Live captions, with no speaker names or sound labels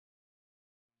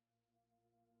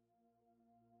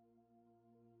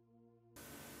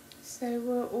So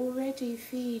we're already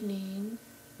feeling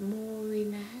more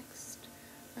relaxed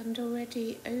and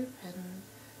already open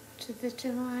to the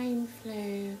divine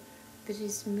flow that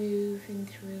is moving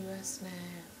through us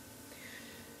now.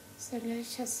 So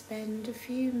let us spend a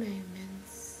few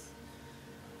moments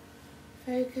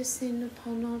focusing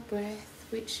upon our breath,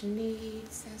 which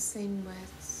leads us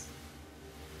inwards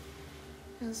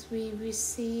as we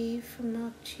receive from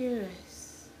Arcturus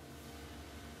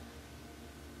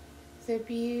the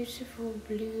beautiful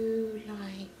blue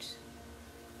light,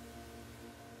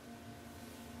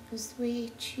 as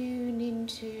we tune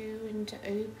into and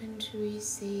open to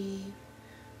receive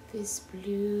this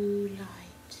blue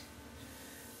light.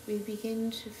 We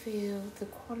begin to feel the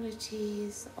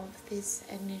qualities of this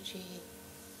energy.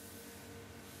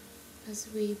 As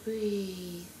we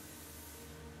breathe,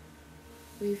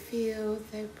 we feel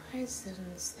their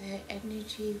presence, their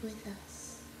energy with us.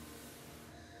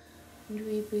 And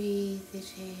we breathe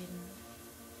it in,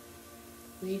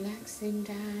 relaxing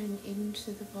down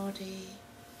into the body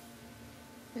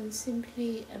and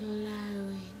simply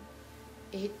allowing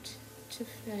it to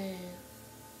flow.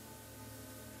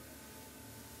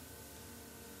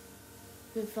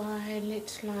 The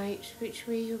violet light, which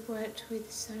we have worked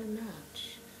with so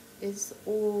much, is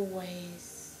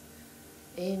always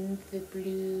in the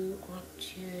blue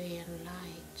Arcturian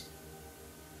light,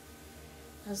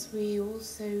 as we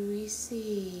also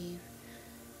receive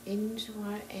into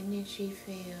our energy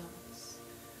fields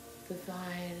the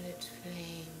violet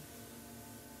flame,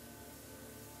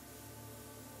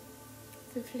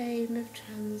 the flame of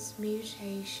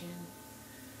transmutation,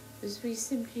 as we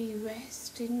simply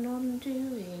rest in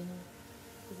non-doing.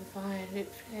 The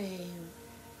violet flame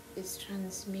is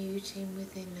transmuting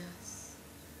within us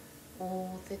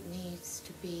all that needs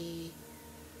to be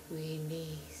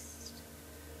released.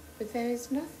 But there is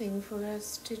nothing for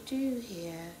us to do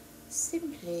here,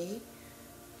 simply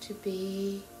to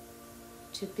be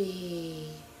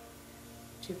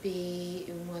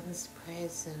in one's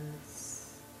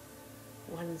presence,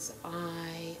 one's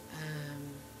I am,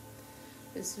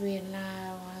 as we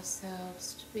allow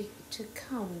ourselves to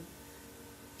come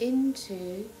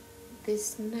into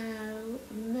this now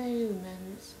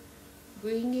moment,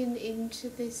 bringing into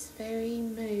this very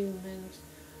moment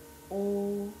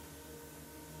all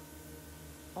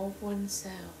of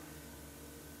oneself.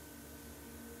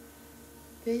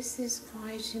 This is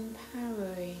quite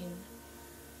empowering,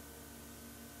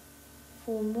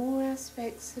 for more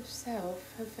aspects of self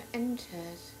have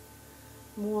entered,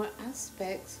 more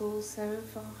aspects also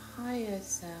of our higher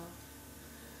self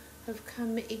have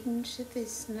come into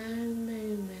this now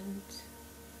moment,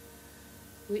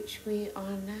 which we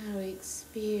are now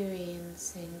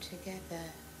experiencing together.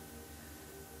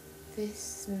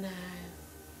 This now,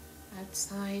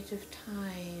 outside of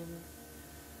time,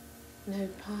 no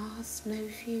past, no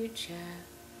future,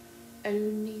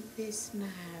 only this now,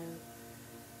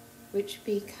 which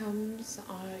becomes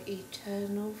our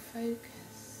eternal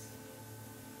focus.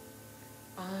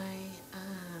 I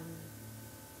am,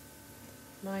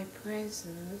 my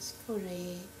presence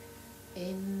fully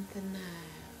in the now.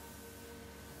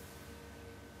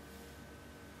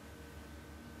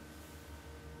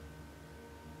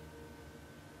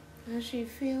 As you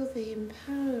feel the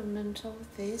empowerment of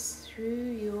this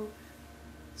through your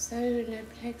solar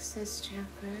plexus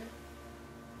chakra,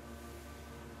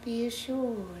 be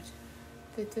assured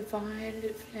that the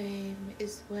violet flame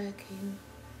is working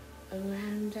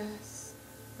around us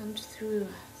and through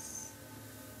us,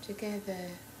 together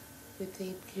with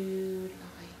the blue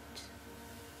light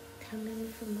coming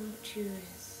from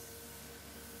Arcturus.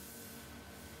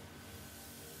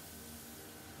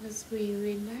 As we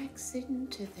relax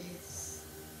into this,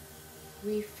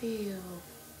 we feel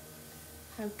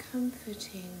how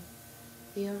comforting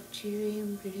the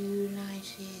Arcturian blue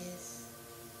light is,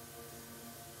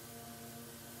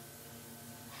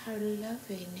 how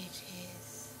loving it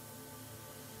is,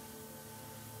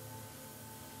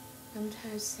 and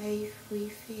how safe we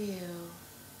feel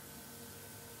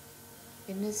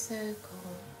in a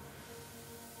circle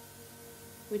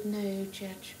with no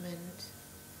judgment.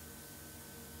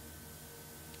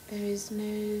 There is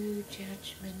no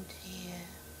judgment here.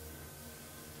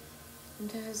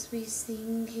 And as we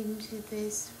sink into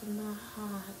this from our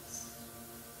hearts,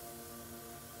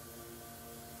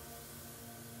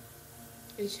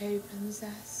 it opens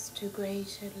us to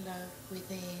greater love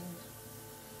within.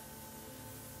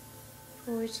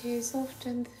 For it is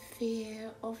often the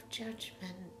fear of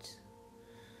judgment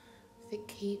that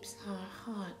keeps our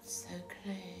hearts so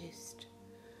closed.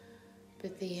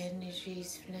 But the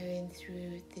energies flowing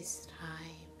through at this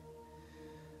time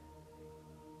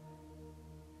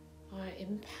are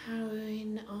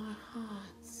empowering our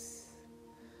hearts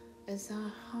as our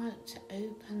heart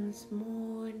opens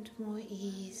more and more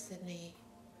easily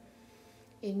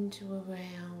into a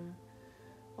realm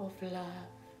of love,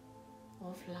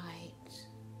 of light,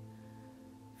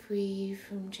 free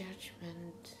from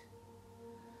judgment.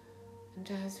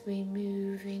 And as we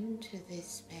move into this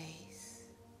space,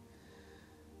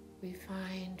 we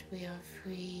find we are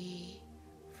free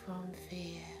from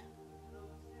fear.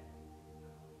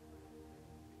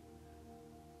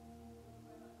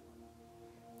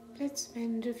 Let's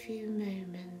spend a few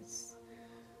moments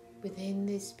within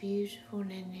this beautiful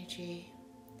energy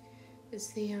as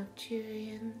the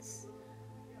Arcturians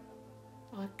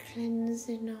are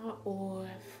cleansing our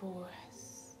aura for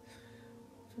us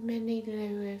from any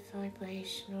lower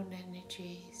vibrational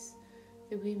energies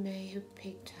that we may have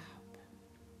picked up.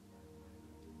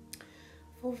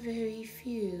 For very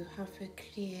few have a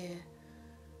clear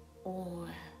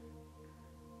aura,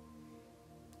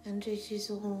 and it is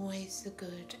always a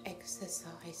good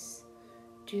exercise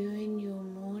during your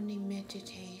morning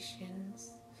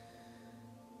meditations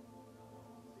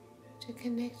to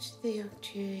connect to the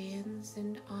Arcturians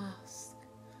and ask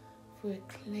for a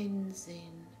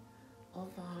cleansing of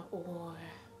our aura.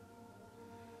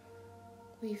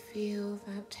 We feel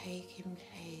that taking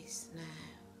place now.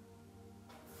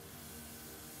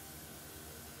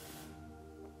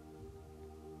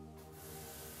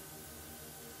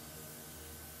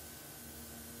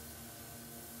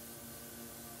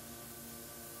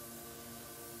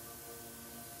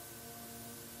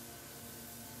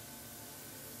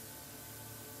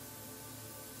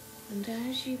 And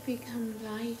as you become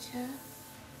lighter,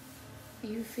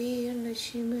 you feel a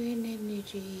shimmering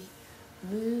energy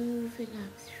moving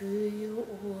up through your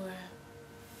aura,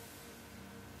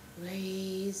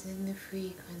 raising the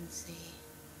frequency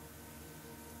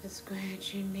as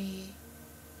gradually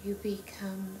you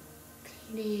become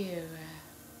clearer,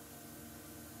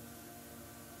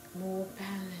 more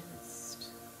balanced,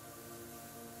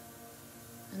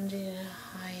 and in a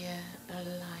higher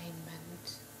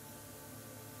alignment.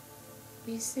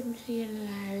 We simply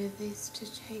allow this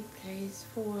to take place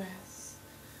for us,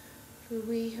 for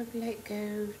we have let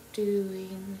go of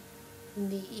doing from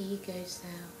the ego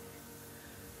self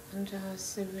and are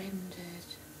surrendered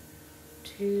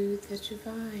to the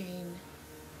divine,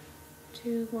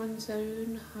 to one's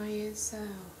own higher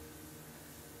self,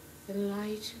 the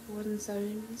light of one's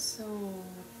own soul.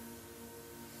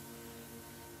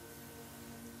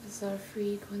 As our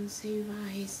frequency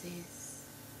rises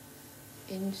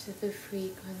into the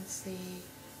frequency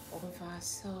of our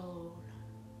soul,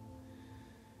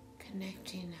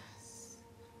 connecting us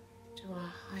to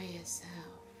our higher self,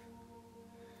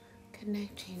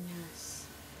 connecting us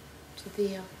to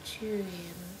the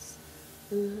Arcturians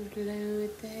who have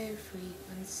lowered their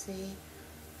frequency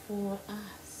for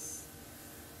us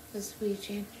as we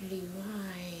gently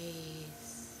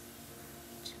rise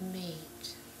to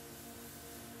meet.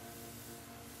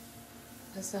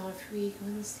 As our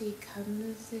frequency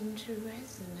comes into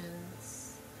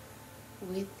resonance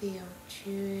with the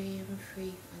Arcturian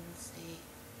frequency,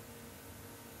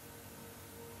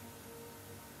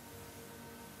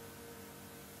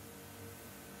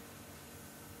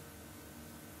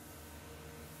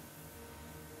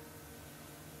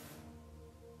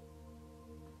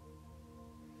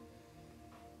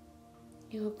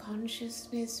 your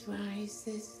consciousness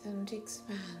rises and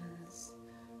expands,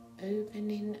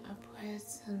 opening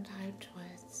upwards and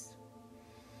outwards,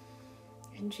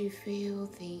 and you feel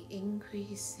the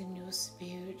increase in your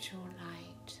spiritual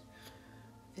light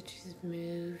that is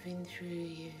moving through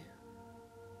you.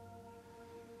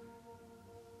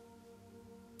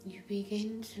 You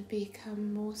begin to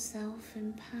become more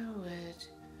self-empowered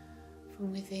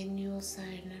from within your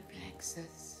solar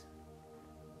plexus,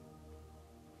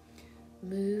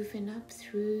 moving up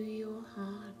through your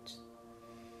heart.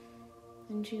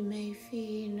 And you may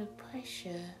feel a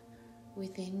pressure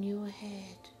within your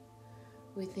head,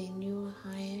 within your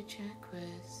higher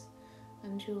chakras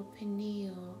and your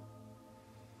pineal.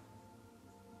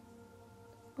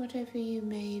 Whatever you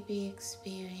may be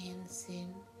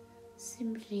experiencing,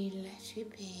 simply let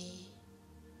it be.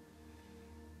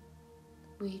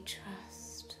 We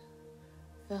trust.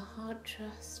 The heart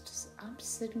trusts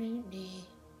absolutely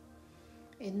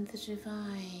in the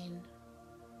divine,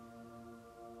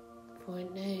 for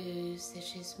it knows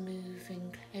it is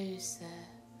moving closer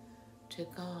to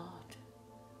God,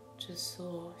 to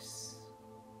Source.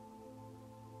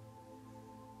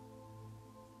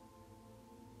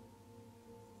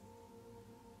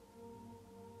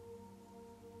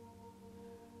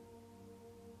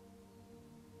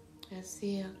 As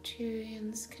the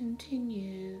Arcturians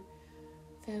continue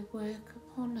their work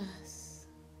upon us.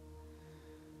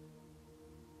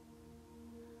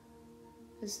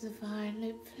 As the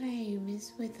violet flame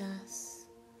is with us,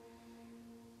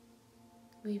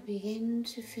 we begin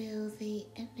to feel the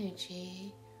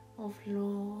energy of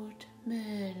Lord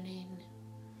Merlin,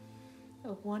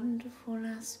 a wonderful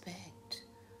aspect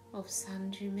of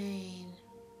Saint Germain,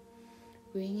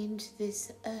 bringing to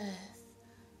this earth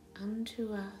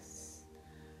unto us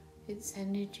its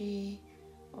energy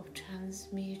of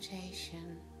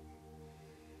transmutation,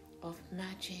 of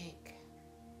magic,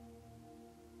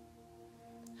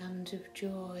 and of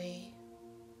joy.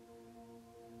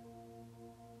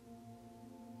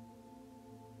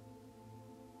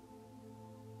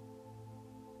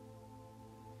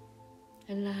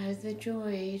 Allow the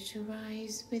joy to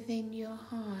rise within your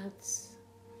hearts,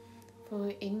 for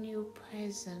in your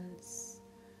presence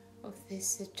of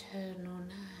this eternal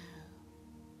now,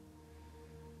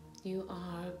 you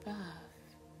are above,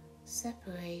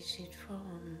 separated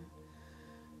from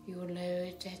your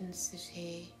lower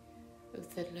density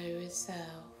of the lower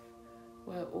self,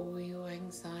 where all your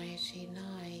anxiety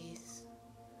lies.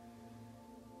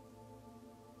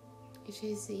 It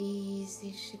is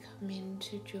easy to come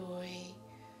into joy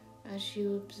as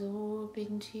you absorb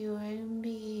into your own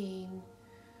being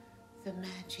the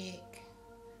magic,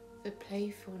 the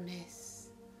playfulness,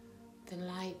 the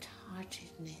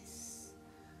light-heartedness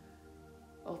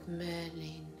of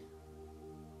Merlin,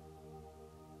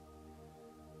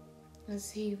 as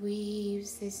he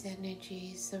weaves his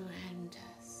energies around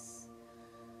us,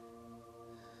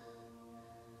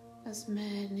 as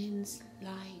Merlin's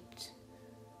light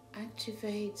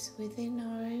activates within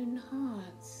our own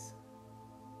hearts.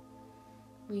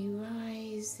 We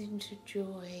rise into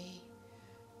joy,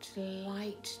 to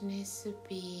lightness of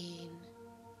being,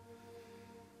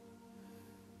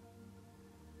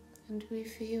 and we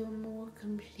feel more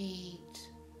complete,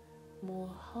 more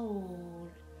whole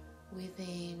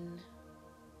within.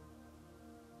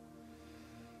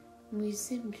 We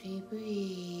simply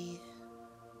breathe.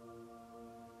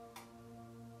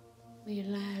 We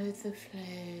allow the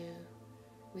flow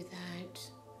without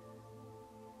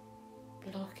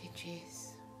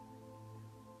blockages,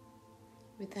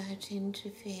 without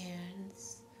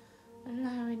interference,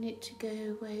 allowing it to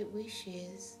go where it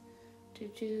wishes, to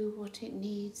do what it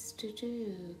needs to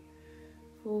do,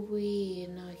 for we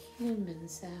in our human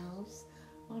selves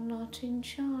are not in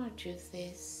charge of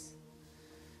this.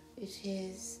 It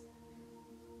is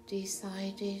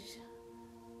decided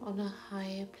on a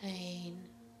higher plane,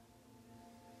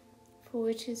 for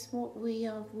it is what we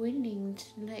are willing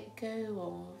to let go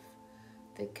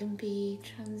of that can be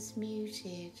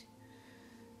transmuted,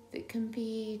 that can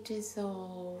be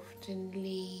dissolved and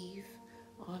leave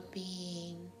our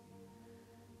being.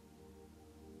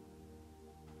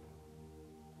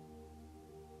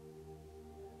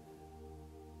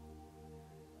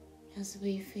 As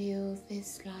we feel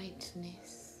this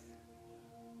lightness,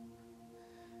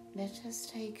 let us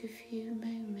take a few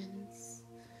moments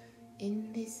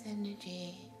in this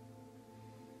energy.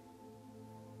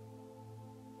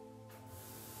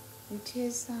 It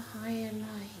is a higher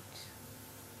light,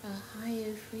 a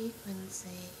higher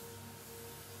frequency,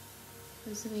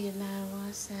 as we allow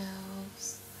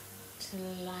ourselves to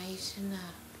lighten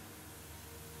up.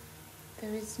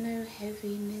 There is no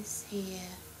heaviness here.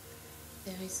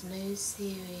 There is no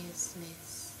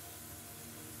seriousness,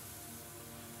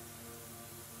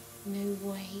 no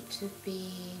weight of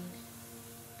being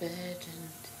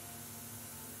burdened.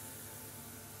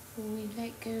 For we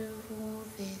let go of all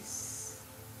this,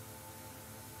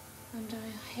 and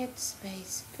our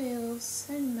headspace fills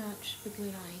so much with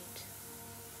light.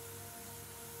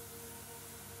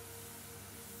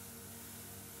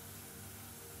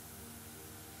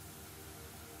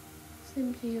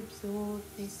 Simply absorb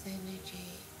this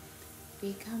energy,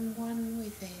 become one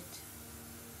with it,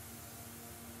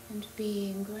 and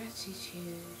be in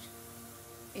gratitude,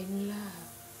 in love.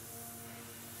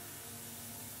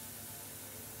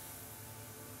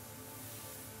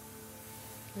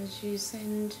 As you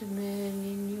send to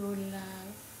Merlin your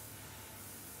love,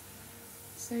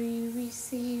 so you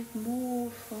receive more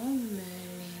from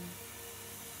Merlin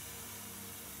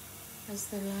as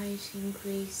the light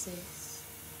increases,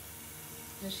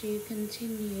 as you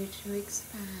continue to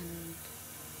expand,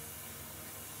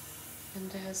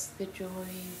 and as the joy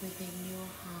within your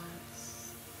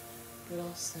hearts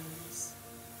blossoms.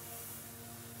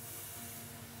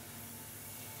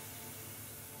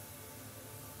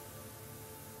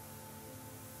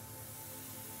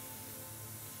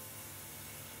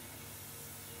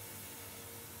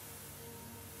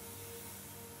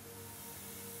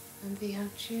 And the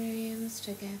Arcturians,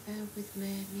 together with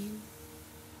Merlin,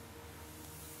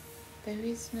 There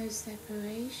is no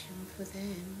separation for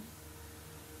them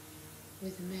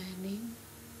with learning.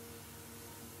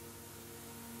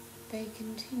 They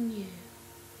continue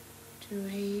to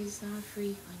raise our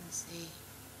frequency.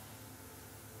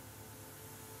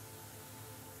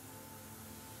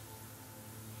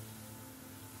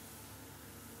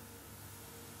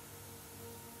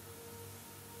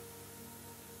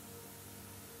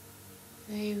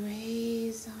 They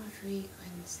raise our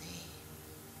frequency.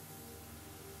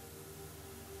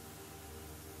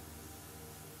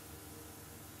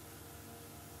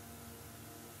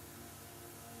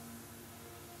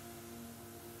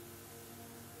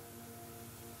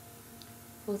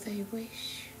 For they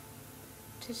wish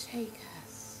to take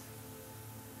us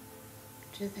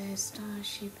to their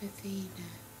starship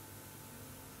Athena.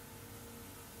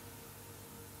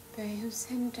 They have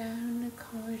sent down a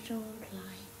corridor of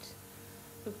light,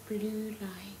 of blue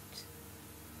light,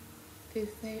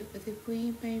 that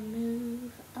we may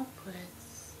move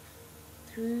upwards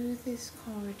through this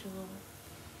corridor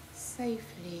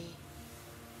safely,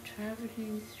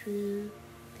 travelling through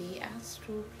the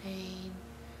astral plane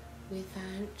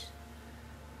without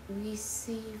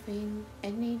receiving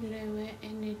any lower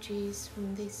energies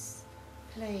from this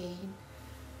plane,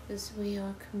 as we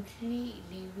are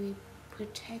completely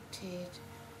protected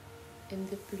in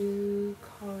the blue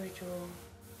corridor.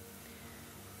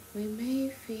 We may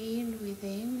feel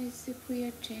within as if we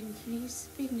are gently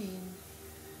spinning,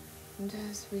 and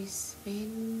as we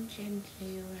spin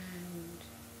gently around,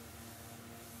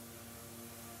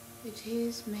 it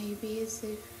is maybe as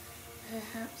if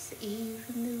perhaps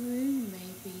even the room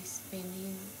may be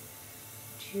spinning,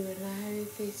 to allow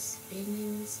this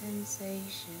spinning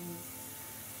sensation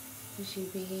as you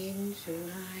begin to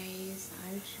rise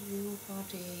out of your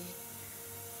body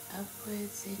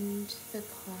upwards into the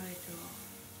corridor.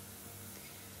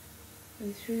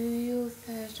 And through your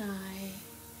third eye,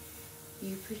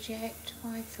 you project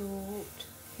by thought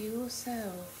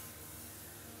yourself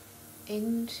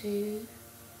into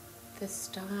the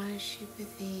starship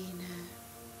Athena,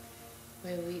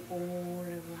 where we all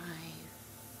arrive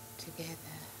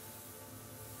together.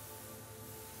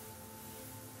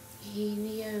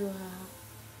 Yeshua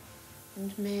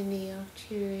and many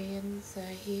Arcturians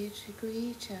are here to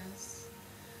greet us,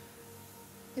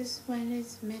 as well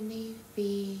as many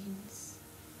beings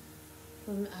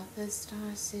from other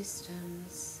star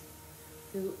systems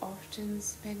who often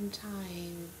spend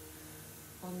time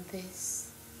on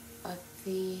this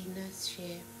Athena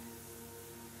ship.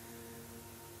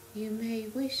 You may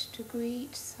wish to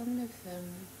greet some of them.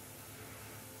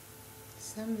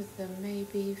 Some of them may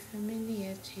be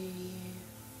familiar to you.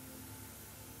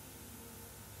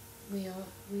 We are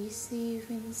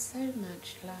receiving so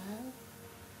much love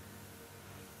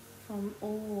from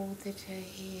all that are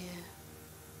here.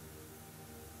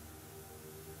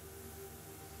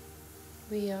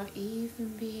 We are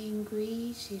even being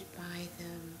greeted by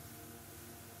them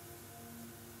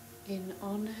in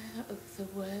honor of the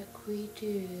work we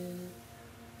do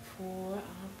for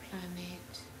our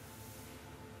planet.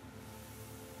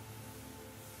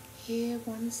 Here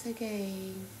once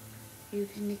again, you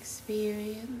can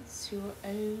experience your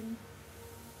own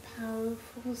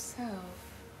powerful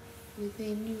self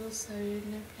within your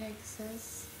solar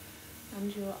plexus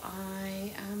and your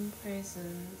I am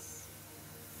presence,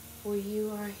 for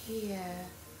you are here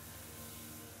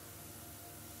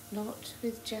not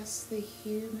with just the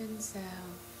human self,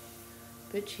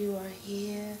 but you are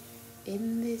here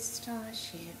in this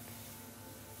starship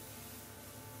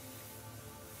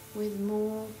with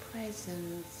more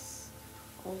presence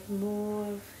of more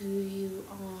of who you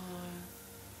are.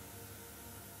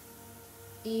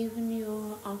 Even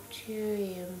your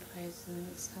Arcturian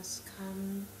presence has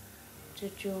come to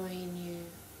join you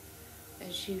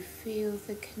as you feel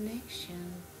the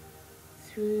connection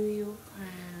through your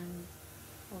crown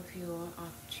of your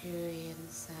Arcturian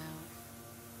self.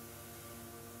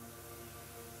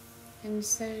 And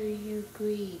so you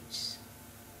greet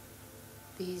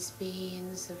these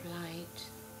beings of light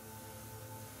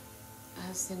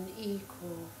as an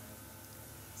equal,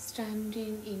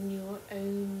 standing in your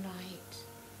own light,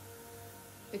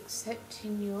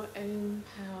 accepting your own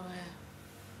power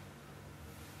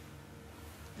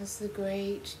as the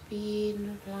great being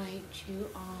of light you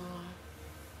are,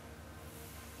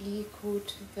 equal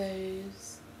to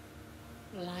those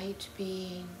light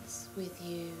beings with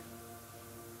you,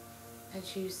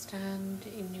 as you stand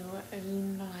in your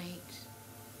own light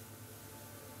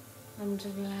and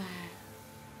allow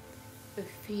the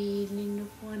feeling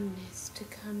of oneness to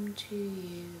come to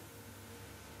you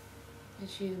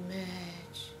as you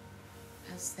merge,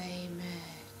 as they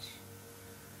merge.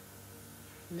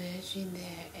 merging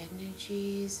their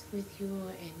energies with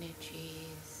your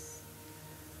energies,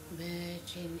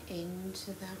 merging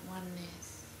into that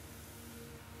oneness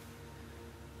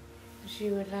as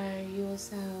you allow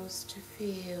yourselves to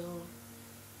feel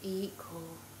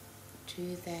equal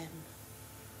to them.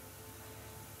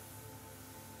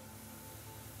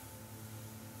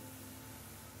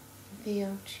 The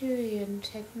Arcturian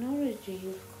technology,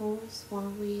 of course,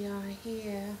 while we are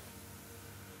here,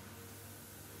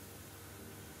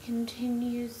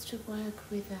 continues to work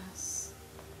with us.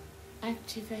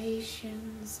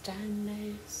 Activations,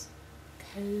 downloads,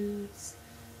 codes,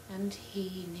 and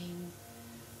healing,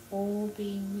 all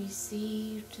being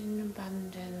received in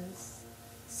abundance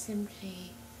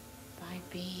simply by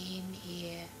being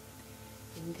here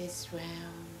in this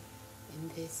realm, in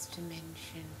this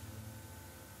dimension.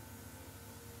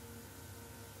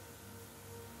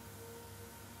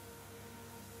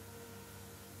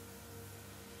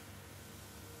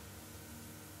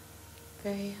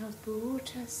 They have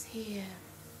brought us here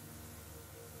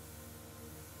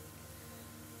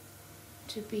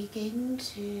to begin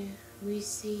to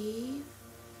receive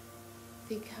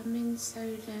the coming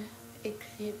solar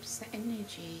eclipse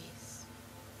energies.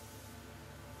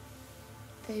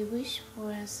 They wish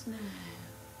for us now,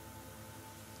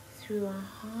 through our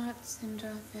hearts and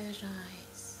our third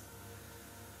eyes,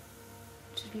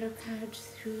 to look out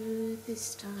through the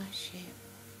starship.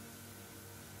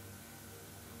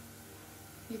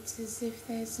 It's as if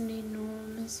there's an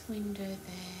enormous window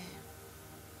there.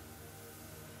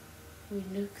 We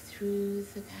look through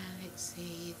the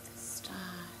galaxy, the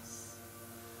stars,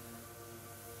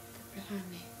 the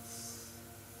planets,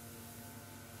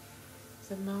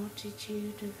 the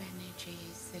multitude of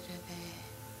energies that are there,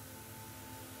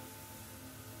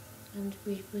 and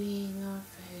we bring our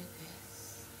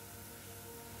focus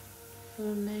for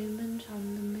a moment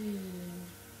on the moon.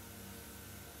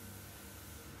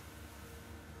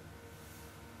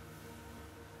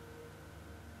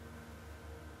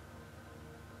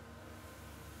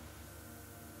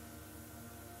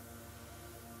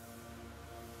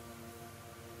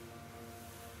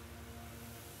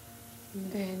 And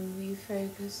then we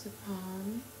focus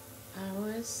upon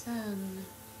our sun.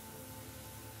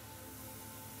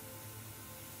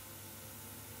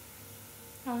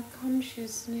 Our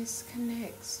consciousness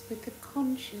connects with the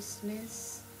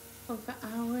consciousness of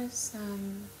our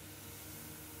sun,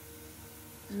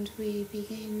 and we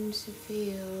begin to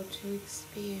feel, to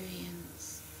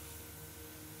experience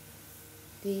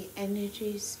the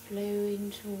energies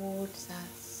flowing towards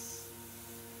us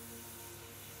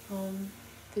from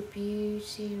the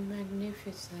beauty and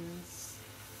magnificence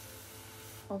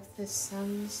of the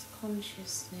sun's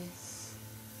consciousness,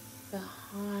 the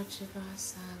heart of our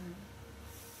sun.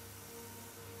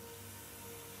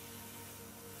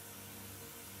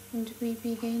 And we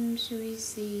begin to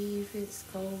receive its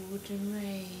golden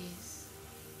rays,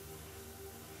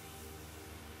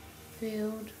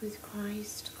 filled with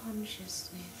Christ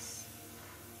consciousness.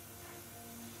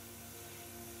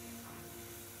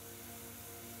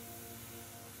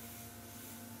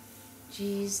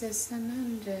 Jesus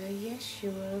Ananda,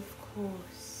 Yeshua, of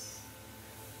course,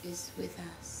 is with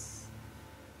us.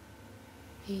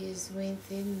 He is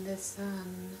within the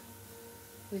sun,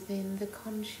 within the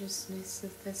consciousness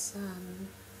of the sun,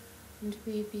 and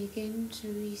we begin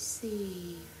to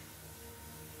receive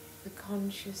the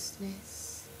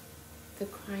consciousness, the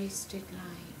Christed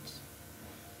light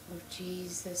of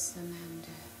Jesus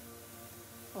Ananda,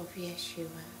 of Yeshua.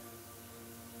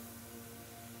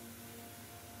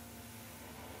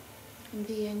 And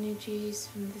the energies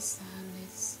from the sun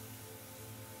is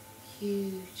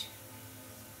huge,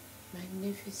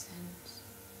 magnificent,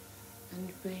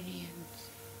 and brilliant.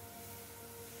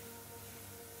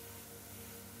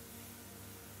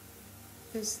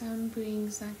 The sun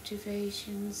brings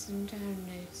activations and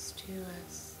downloads to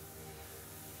us,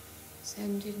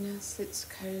 sending us its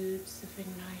codes of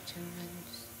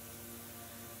enlightenment.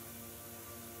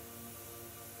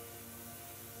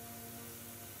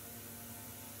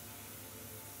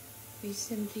 We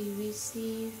simply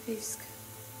receive this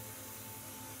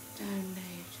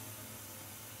download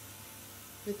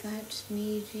without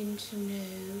needing to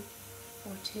know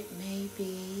what it may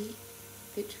be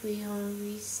that we are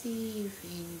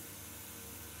receiving.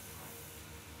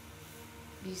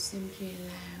 We simply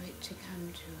allow it to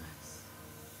come to us.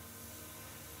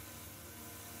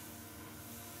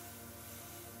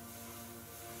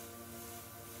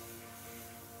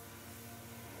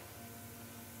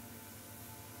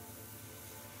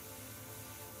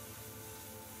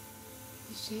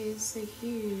 It is a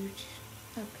huge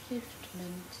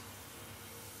upliftment.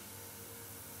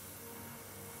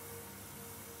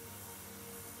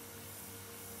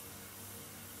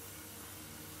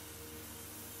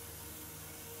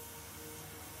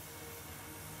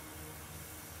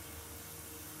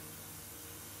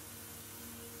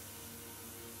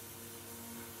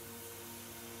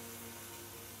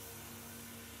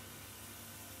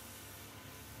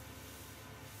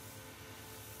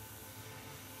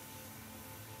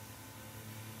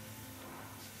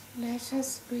 Let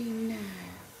us bring now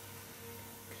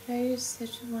closer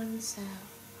to oneself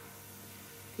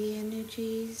the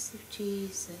energies of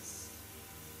Jesus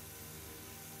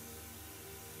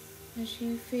as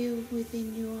you feel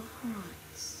within your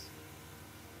hearts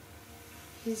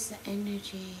His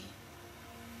energy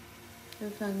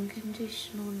of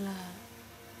unconditional love,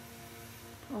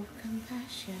 of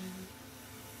compassion,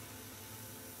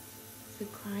 the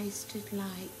Christed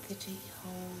light that He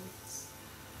holds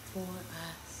for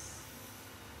us.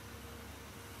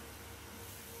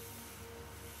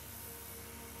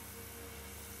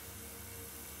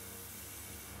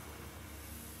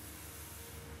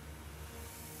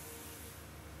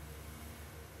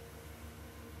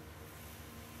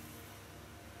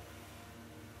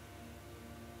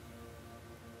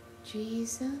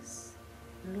 Jesus,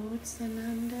 Lord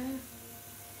Sananda,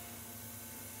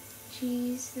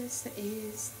 Jesus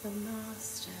is the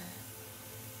master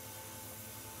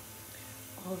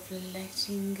of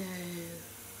letting go.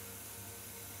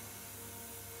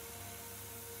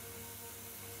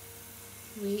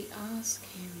 We ask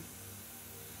Him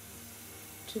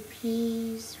to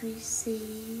please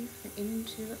receive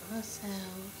into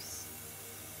ourselves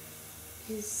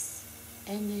His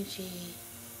energy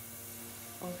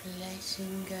of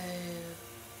letting go.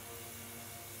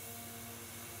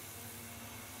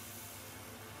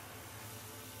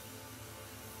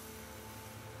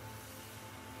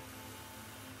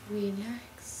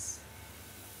 Relax.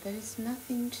 There is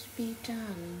nothing to be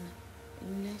done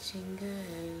in letting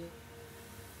go,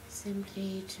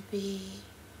 simply to be,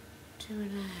 to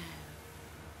allow,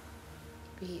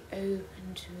 be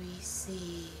open to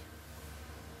receive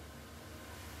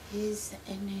His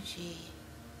energy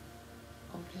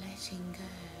of letting go.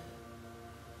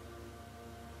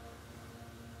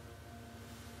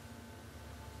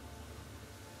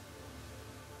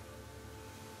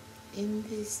 In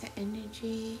this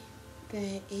energy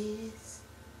there is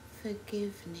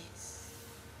forgiveness,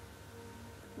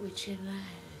 which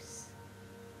allows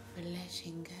for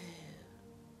letting go.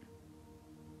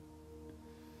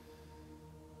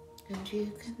 And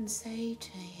you can say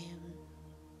to Him,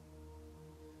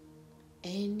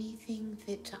 anything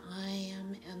that I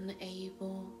am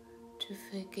unable to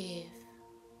forgive,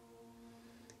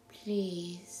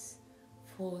 please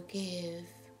forgive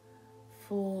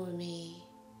for me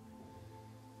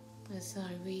as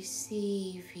I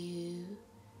receive you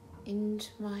into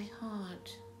my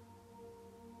heart.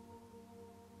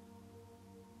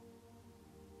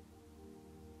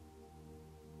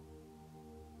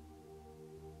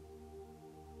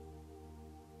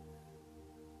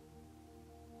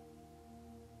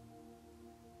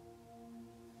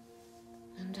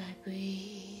 And I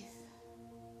breathe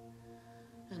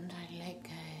and I let go,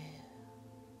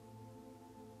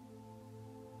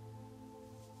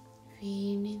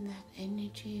 feeling that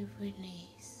energy of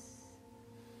release.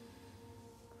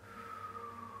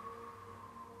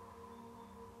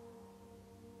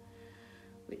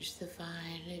 Which the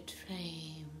violet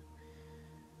flame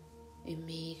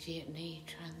immediately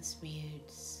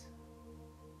transmutes.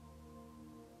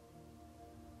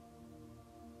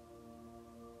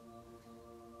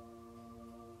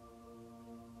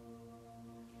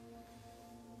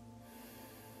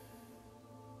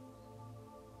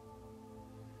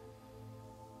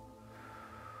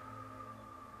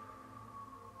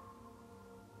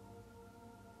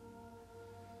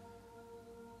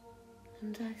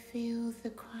 And I feel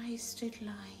the Christed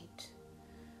light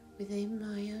within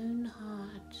my own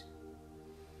heart.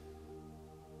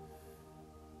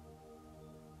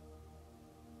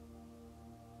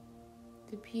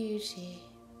 The beauty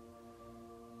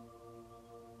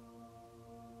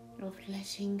of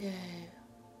letting go.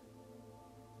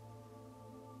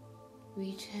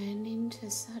 We turn into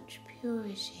such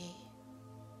purity.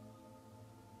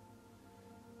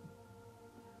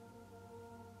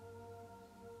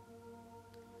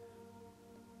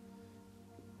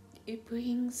 It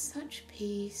brings such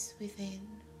peace within.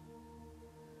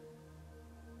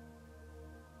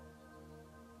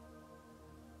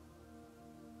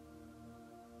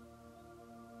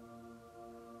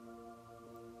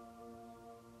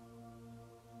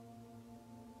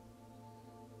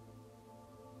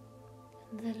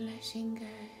 The letting go,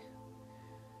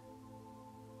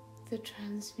 the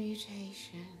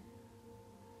transmutation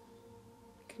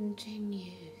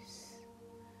continues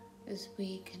as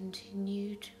we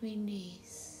continue to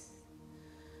release,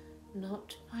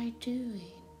 not by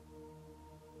doing,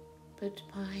 but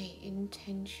by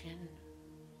intention.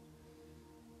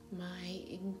 My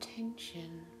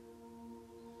intention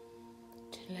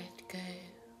to let go,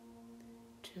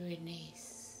 to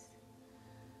release,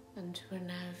 and to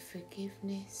allow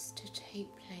forgiveness to take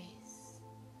place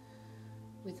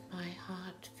with my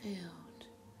heart filled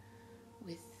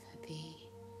with the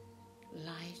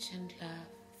light and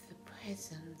love, the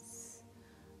presence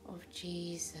of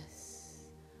Jesus,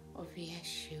 of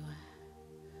Yeshua,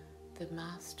 the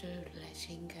master of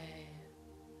letting go,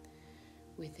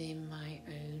 within my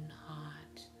own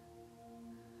heart.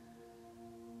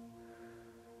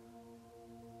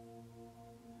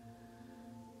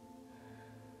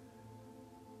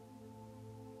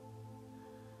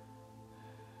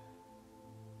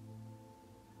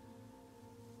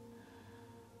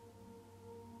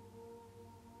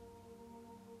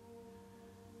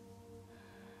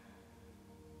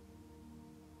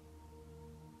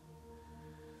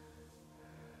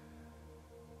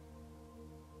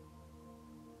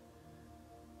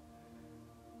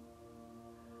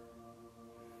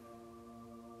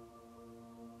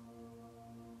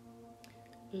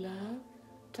 Love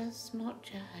does not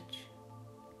judge.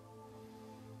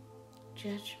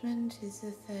 Judgment is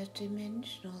a third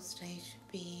dimensional state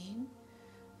of being,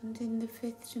 and in the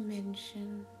fifth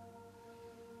dimension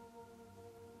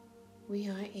we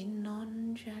are in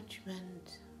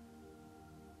non-judgment.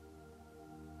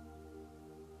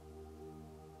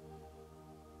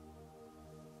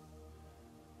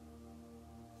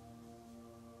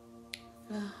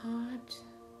 The heart,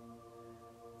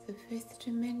 the fifth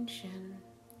dimension,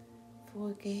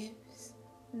 forgives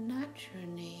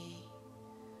naturally.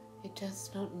 It does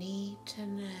not need to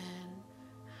learn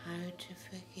how to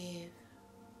forgive.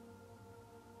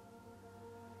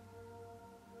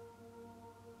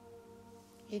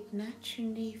 It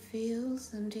naturally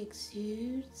feels and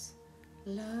exudes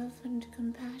love and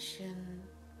compassion,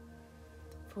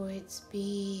 for its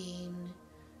being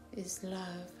is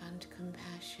love and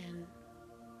compassion.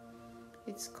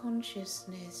 Its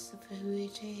consciousness of who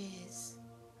it is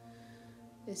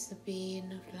a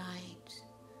being of light,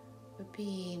 a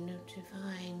being of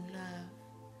divine love,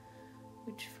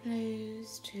 which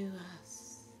flows to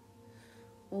us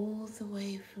all the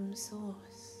way from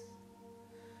source,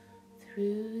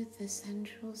 through the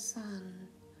central sun,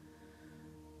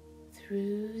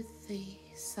 through the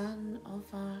sun of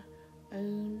our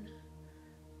own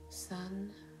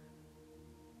sun,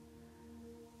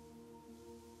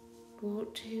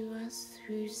 brought to us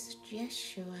through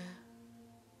Yeshua,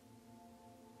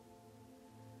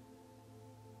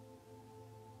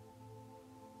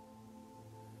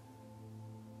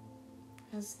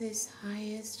 as this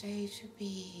higher state of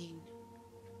being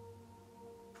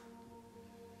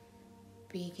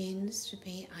begins to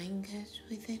be anchored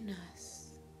within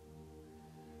us,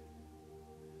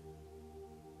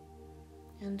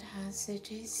 and as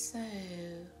it is so,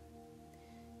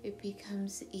 it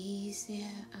becomes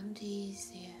easier and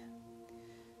easier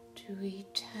to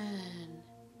return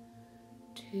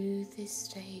to this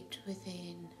state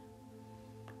within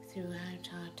throughout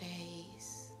our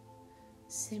days,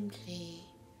 simply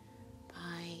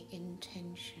by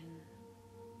intention.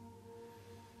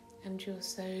 And your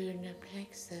solar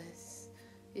plexus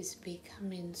is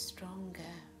becoming stronger.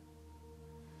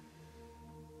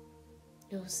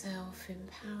 Your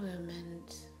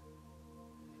self-empowerment,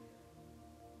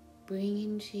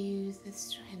 bringing to you the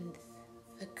strength,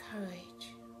 the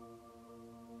courage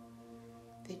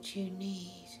that you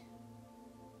need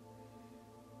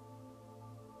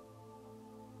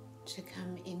to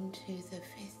come into the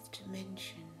fifth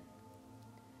dimension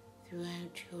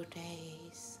throughout your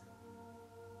days.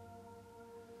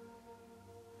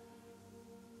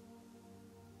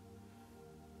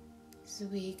 So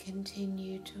we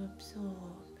continue to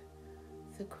absorb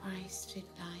the Christed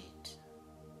light.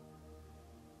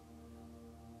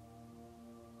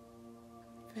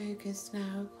 Focus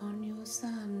now upon your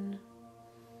sun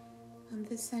and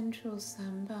the central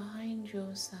sun behind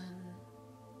your sun.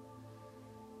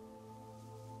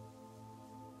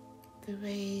 The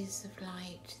rays of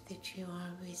light that you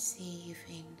are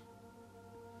receiving,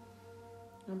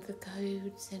 and the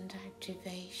codes and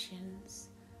activations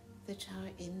that are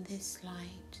in this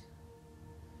light,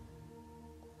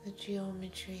 the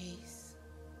geometries,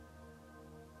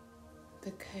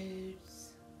 the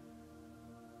codes,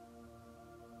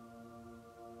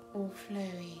 all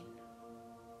flowing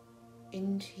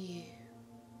into you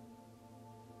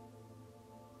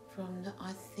from the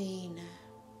Athena,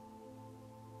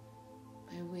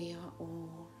 where we are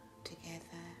all together.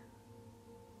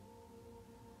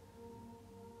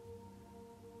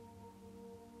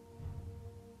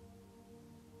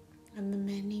 And the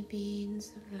many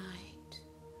beings of light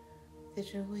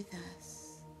that are with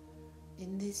us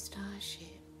in this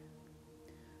starship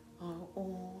are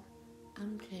all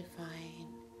amplifying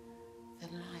the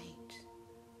light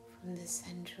from the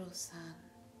central sun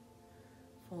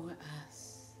for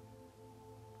us.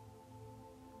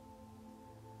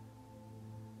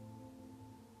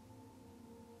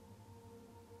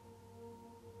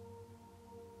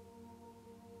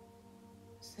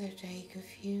 So take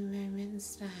a few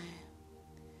moments now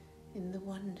in the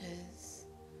wonders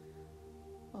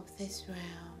of this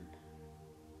realm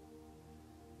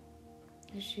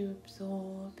as you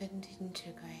absorb and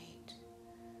integrate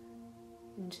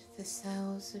into the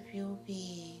cells of your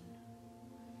being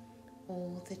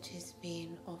all that is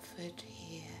being offered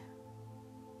here.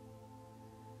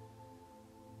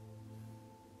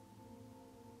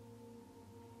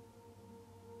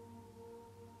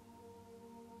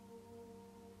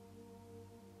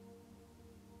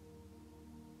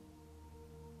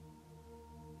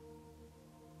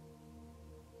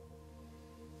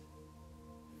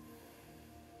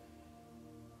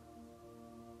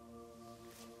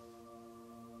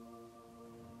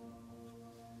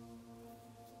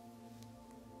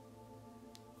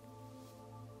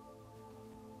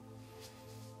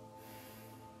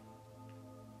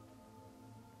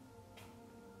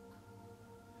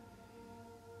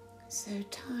 So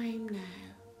time now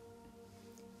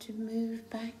to move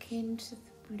back into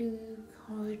the blue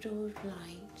corridor of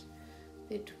light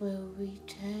that will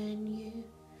return you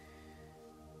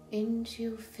into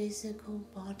your physical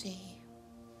body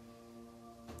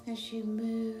as you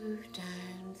move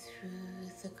down through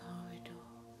the corridor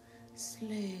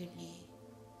slowly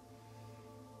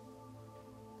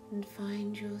and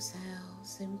find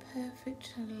yourselves in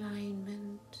perfect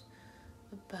alignment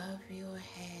above your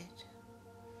head.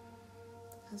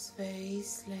 As very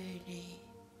slowly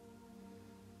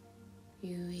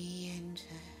you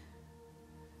re-enter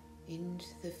into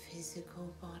the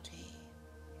physical body,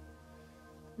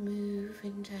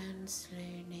 moving down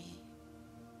slowly,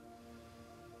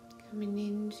 coming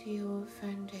into your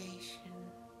foundation,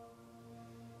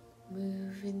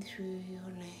 moving through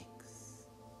your legs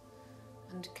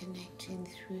and connecting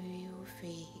through your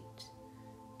feet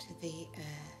to the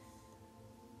earth.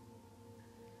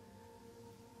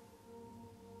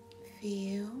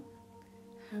 Feel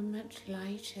how much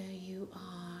lighter you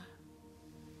are,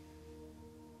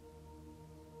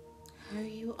 how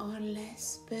you are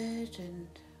less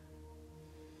burdened,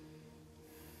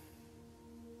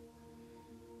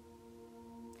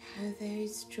 how there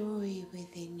is joy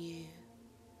within you,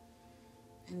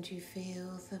 and you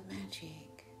feel the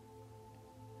magic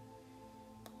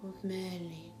of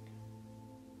Merlin,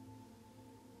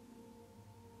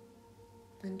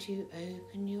 and you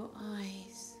open your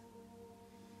eyes,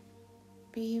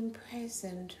 being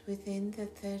present within the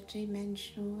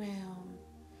third-dimensional realm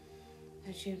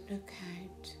as you look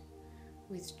out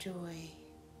with joy,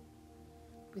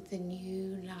 with the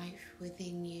new life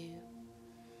within you,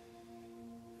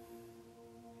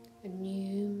 a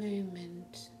new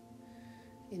moment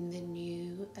in the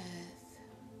new earth.